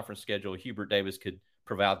non-conference schedule, Hubert Davis could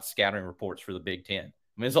provide scouting reports for the Big Ten. I mean,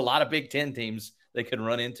 there's a lot of Big Ten teams they could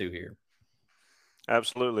run into here.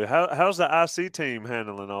 Absolutely. How's the IC team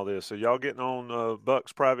handling all this? Are y'all getting on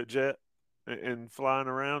Buck's private jet and flying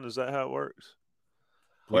around? Is that how it works?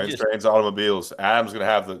 Planes, trains, automobiles. Adam's going to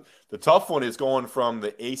have the tough one is going from the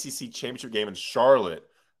ACC championship game in Charlotte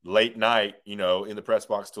late night, in the press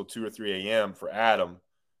box till 2 or 3 a.m. for Adam,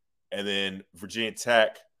 and then Virginia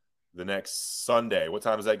Tech the next Sunday. What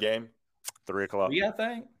time is that game? 3 o'clock. Yeah, I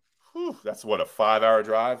think. Whew, that's a 5-hour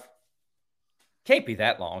drive. Can't be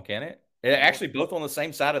that long, can it? Actually, both on the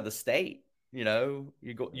same side of the state. I'm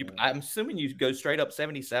assuming you go straight up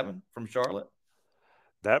 77 from Charlotte.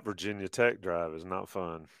 That Virginia Tech drive is not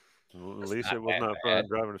fun. At least it was not fun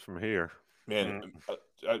driving from here. Man,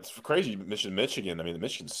 it's crazy. Michigan. I mean, the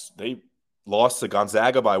Michigans, they lost to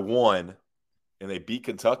Gonzaga by 1 and they beat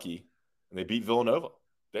Kentucky, and they beat Villanova.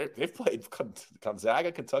 They've played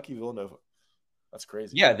Gonzaga, Kentucky, Villanova. That's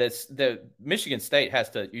crazy. Yeah, the Michigan State has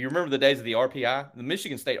to. You remember the days of the RPI? The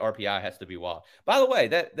Michigan State RPI has to be wild. By the way,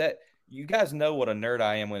 that you guys know what a nerd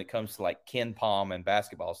I am when it comes to like Ken Pom and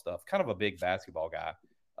basketball stuff. Kind of a big basketball guy.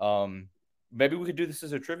 Maybe we could do this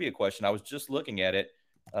as a trivia question. I was just looking at it.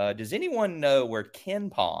 Does anyone know where Ken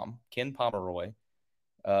Pomeroy,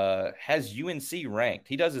 has UNC ranked?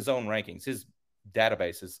 He does his own rankings. His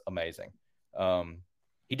database is amazing.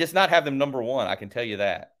 He does not have them number one. I can tell you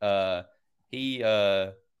that. He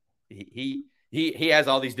has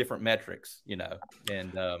all these different metrics,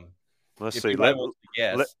 and let's see. Let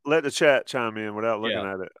the chat chime in without looking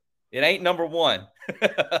at it. It ain't number one.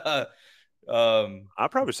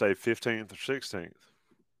 I'd probably say 15th or 16th.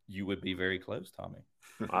 You would be very close, Tommy.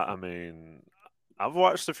 I mean, I've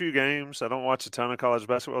watched a few games. I don't watch a ton of college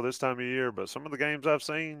basketball this time of year, but some of the games I've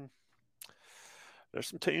seen, there's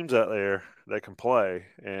some teams out there that can play,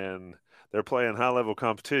 and they're playing high-level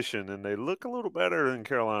competition, and they look a little better than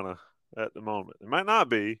Carolina at the moment. It might not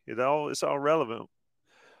be. It's all relevant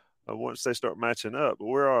once they start matching up. But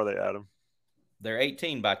where are they, Adam? They're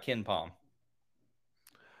 18 by Ken Pom.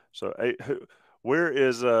 So where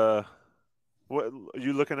is what are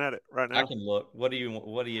you looking at it right now? I can look. What do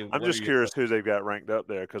you? I'm just curious who they've got ranked up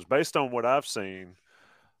there, because based on what I've seen,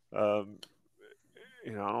 I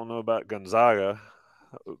don't know about Gonzaga.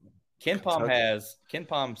 Ken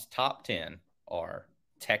Pom's top 10 are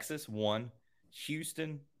Texas 1,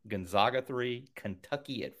 Houston, Gonzaga 3,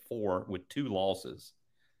 Kentucky at 4 with 2 losses.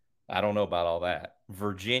 I don't know about all that.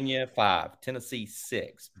 Virginia 5, Tennessee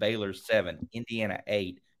 6, Baylor 7, Indiana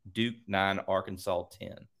 8, Duke 9, Arkansas 10.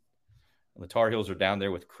 And the Tar Heels are down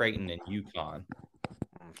there with Creighton and UConn.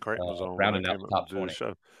 Creighton was on rounding out the top 20.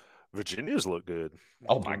 Virginia's look good.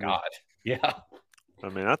 Oh my God! Yeah. I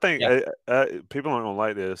mean, I think people aren't going to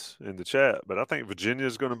like this in the chat, but I think Virginia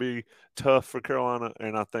is going to be tough for Carolina,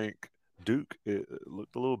 and I think Duke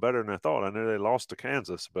looked a little better than I thought. I know they lost to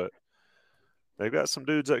Kansas, but they've got some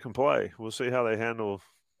dudes that can play. We'll see how they handle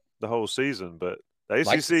the whole season, but the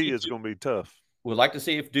ACC is going to be tough. We'd like to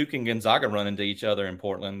see if Duke and Gonzaga run into each other in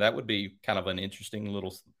Portland. That would be kind of an interesting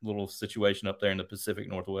little situation up there in the Pacific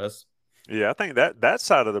Northwest. Yeah, I think that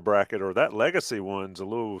side of the bracket, or that legacy one's a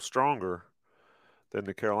little stronger than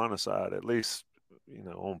the Carolina side, at least,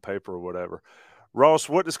 on paper or whatever. Ross,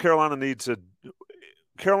 what does Carolina need to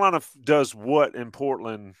 – Carolina does what in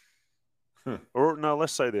Portland? Or no,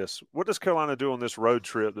 let's say this. What does Carolina do on this road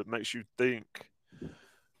trip that makes you think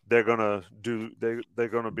they're going to they're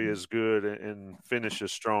going to be as good and finish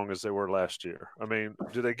as strong as they were last year? I mean,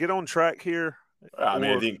 do they get on track here? I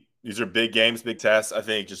think these are big games, big tests. I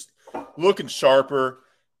think just looking sharper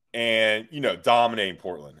and, dominating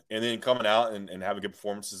Portland, and then coming out and having good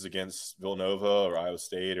performances against Villanova or Iowa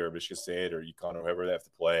State or Michigan State or UConn or whoever they have to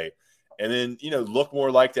play. And then, look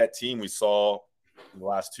more like that team we saw in the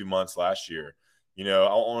last 2 months last year. I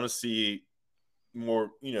want to see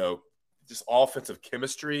more, just offensive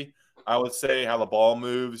chemistry, I would say, how the ball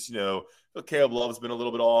moves. Caleb Love's been a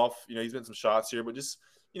little bit off. He's been some shots here, but just,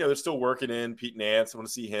 they're still working in Pete Nance. I want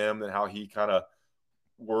to see him and how he kind of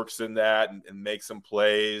works in that and makes some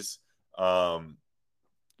plays. I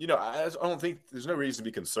don't think there's no reason to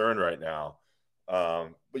be concerned right now.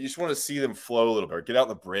 But you just want to see them flow a little bit, get out in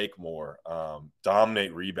the break more,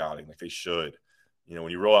 dominate rebounding like they should.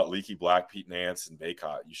 When you roll out Leaky Black, Pete Nance, and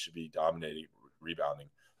Baycott, you should be dominating rebounding.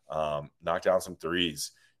 Knock down some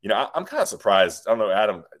threes. I'm kind of surprised. I don't know,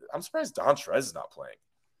 Adam. I'm surprised Dontrez is not playing.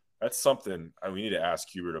 That's something we need to ask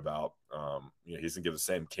Hubert about. He doesn't give the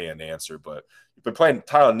same canned answer, but you've been playing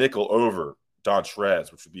Tyler Nickel over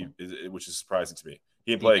Dontrez, which is surprising to me.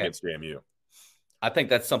 He didn't play against JMU. I think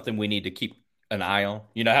that's something we need to keep an eye on.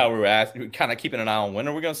 How we're kind of keeping an eye on when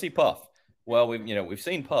are we going to see Puff? Well, we've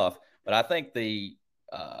seen Puff, but I think the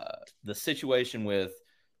situation with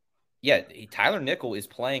Tyler Nickel is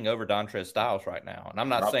playing over Dontrez Styles right now, and I'm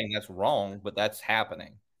not saying that's wrong, but that's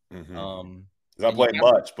happening. Mm-hmm. He's not playing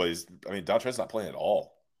much, but Dontrez's not playing at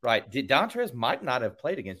all. Right. Dontrez might not have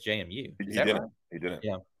played against JMU. He didn't. Right? He didn't.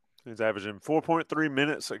 Yeah. He's averaging 4.3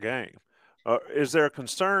 minutes a game. Is there a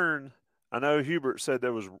concern? I know Hubert said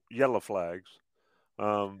there was yellow flags,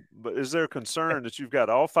 but is there a concern that you've got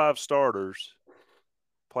all 5 starters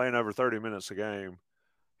playing over 30 minutes a game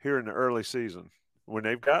here in the early season when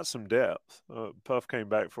they've got some depth? Puff came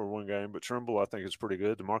back for 1 game, but Trimble I think is pretty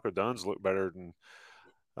good. DeMarco Dunn's looked better than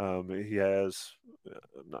he has.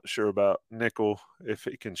 I'm not sure about Nickel. If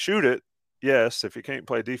he can shoot it, yes. If he can't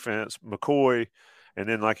play defense, McCoy, and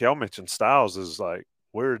then like y'all mentioned, Styles is like,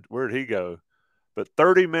 where'd he go? But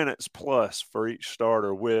 30 minutes plus for each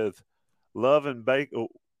starter with Love and Bacon.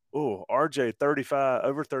 Oh, RJ 35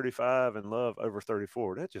 over 35 and Love over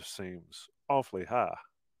 34. That just seems awfully high.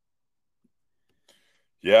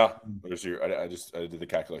 Yeah, there's your. I did the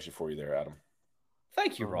calculation for you there, Adam.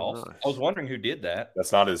 Thank you, Ross. Nice. I was wondering who did that.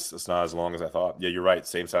 That's not as long as I thought. Yeah, you're right.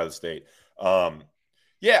 Same side of the state.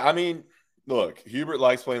 Yeah, I mean, look, Hubert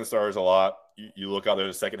likes playing the Stars a lot. You look out there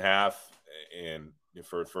in the second half, and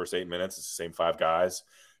for the first 8 minutes, it's the same 5 guys.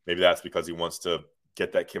 Maybe that's because he wants to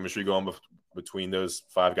get that chemistry going between those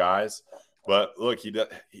 5 guys. But look,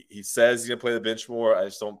 he says he's gonna play the bench more. I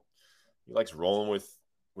just don't. He likes rolling with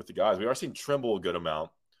the guys. We are seeing Trimble a good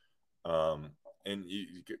amount, and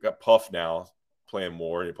you got Puff now playing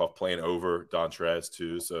more, and Puff playing over Dontrez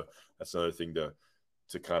too. So that's another thing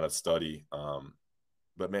to kind of study.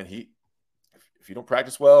 But man, if you don't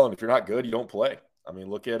practice well and if you're not good, you don't play. I mean,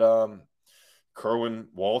 look at Kerwin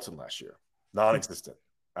Walton last year, non-existent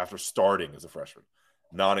after starting as a freshman,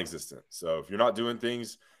 non-existent. So if you're not doing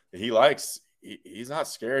things that he likes, he's not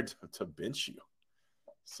scared to bench you.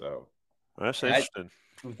 So that's interesting.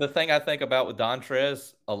 The thing I think about with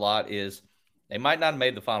Dontrez a lot is they might not have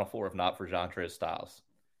made the Final Four if not for Dontrez Styles.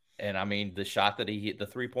 And I mean, the shot that he hit, the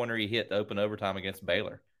 3-pointer he hit to open overtime against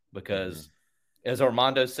Baylor, because as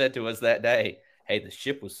Armando said to us that day, hey, the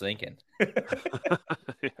ship was sinking.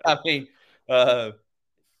 I mean,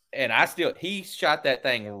 and he shot that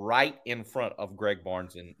thing right in front of Greg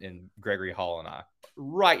Barnes and Gregory Hall and I,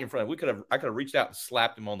 right in front. I could have reached out and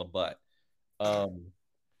slapped him on the butt.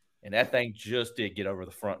 And that thing just did get over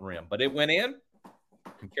the front rim, but it went in.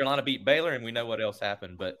 Carolina beat Baylor, and we know what else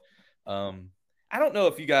happened. But I don't know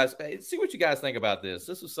if you guys see what you guys think about this.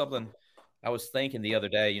 This was something I was thinking the other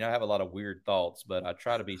day. I have a lot of weird thoughts, but I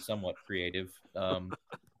try to be somewhat creative.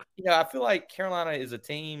 I feel like Carolina is a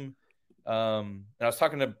team. And I was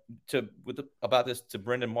talking about this to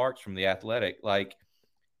Brendan Marks from The Athletic. Like,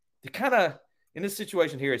 they kind of in this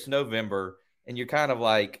situation here, it's November, and you're kind of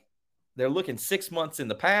like they're looking 6 months in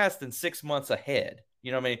the past and 6 months ahead.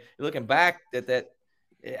 You know what I mean? You're looking back at that.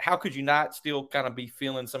 How could you not still kind of be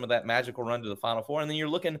feeling some of that magical run to the Final Four? And then you're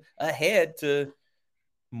looking ahead to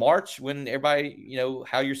March when everybody,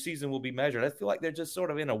 how your season will be measured. I feel like they're just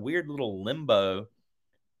sort of in a weird little limbo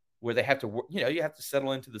where they have to, you have to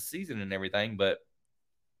settle into the season and everything, but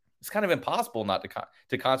it's kind of impossible not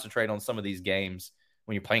to concentrate on some of these games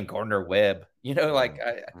when you're playing Gardner Webb. I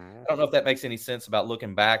don't know if that makes any sense about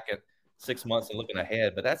looking back at 6 months and looking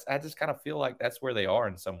ahead, but I just kind of feel like that's where they are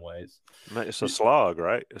in some ways. It's a slog,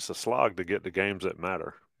 right? It's a slog to get the games that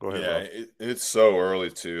matter. Go ahead. Yeah, it's so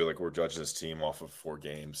early too. Like, we're judging this team off of 4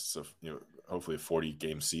 games, so hopefully a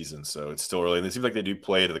 40-game season. So it's still early, and it seems like they do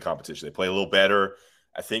play to the competition. They play a little better,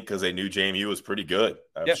 I think, because they knew JMU was pretty good.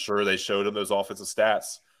 I'm sure they showed them those offensive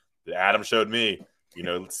stats that Adam showed me.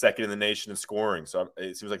 Second in the nation in scoring. So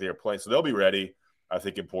it seems like they are playing, so they'll be ready. I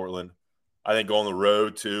think in Portland. I think going on the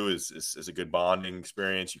road too is a good bonding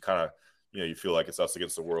experience. You kind of, you feel like it's us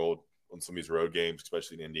against the world on some of these road games,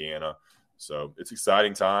 especially in Indiana. So it's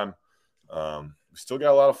exciting time. We still got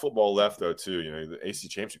a lot of football left though too. The AC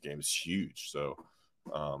Championship game is huge. So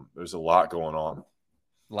there's a lot going on.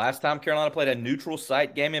 Last time Carolina played a neutral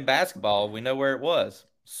site game in basketball, we know where it was.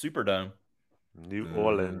 Superdome. New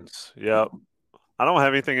Orleans. Yep. I don't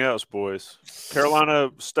have anything else, boys. Carolina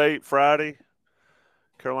State Friday.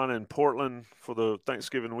 Carolina and Portland for the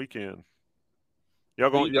Thanksgiving weekend.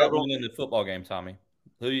 Y'all going in the football game, Tommy?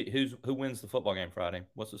 Who wins the football game Friday?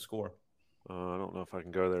 What's the score? I don't know if I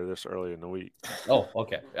can go there this early in the week. Oh,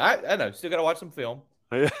 okay. I know. Still got to watch some film.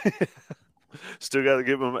 Still got to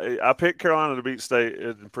give them. I picked Carolina to beat State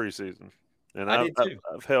in preseason, and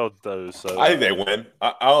I've held those. So I think they win.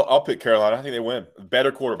 I'll pick Carolina. I think they win.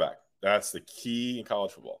 Better quarterback. That's the key in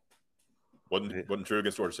college football. Wasn't true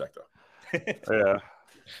against Georgia Tech though. Yeah.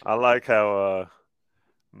 I like how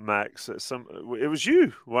Max said it was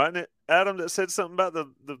you, wasn't it, Adam, that said something about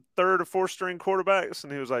the third or fourth string quarterbacks,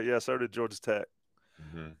 and he was like, "Yeah, so did Georgia Tech."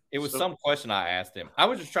 Mm-hmm. It was some question I asked him. I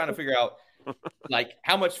was just trying to figure out, like,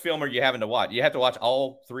 how much film are you having to watch? You have to watch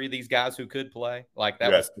all 3 of these guys who could play. Like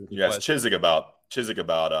that. Yes, Chiswick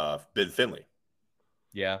about Ben Finley.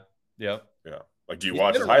 Yeah. Like, do you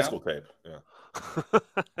watch his high school tape?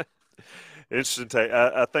 Yeah. Interesting take.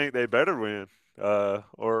 I think they better win.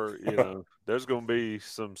 Or there's going to be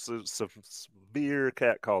some severe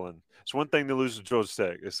catcalling. It's one thing to lose to Georgia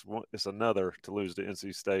Tech. It's another to lose to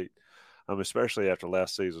NC State, especially after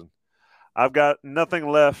last season. I've got nothing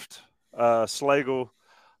left. Slagle,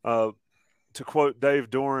 to quote Dave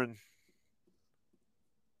Doran,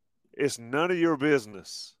 "It's none of your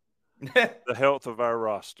business the health of our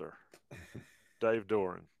roster." Dave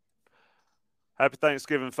Doran. Happy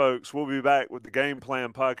Thanksgiving, folks. We'll be back with the Game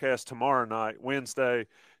Plan podcast tomorrow night, Wednesday.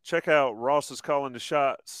 Check out Ross's Calling the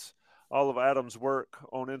Shots, all of Adam's work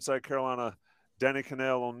on Inside Carolina, Danny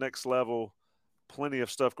Cannell on Next Level. Plenty of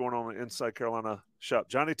stuff going on in the Inside Carolina shop.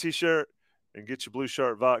 Johnny T-shirt and get your Blue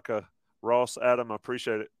Shark vodka. Ross, Adam, I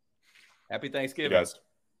appreciate it. Happy Thanksgiving. Hey guys.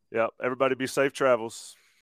 Yep. Everybody be safe travels.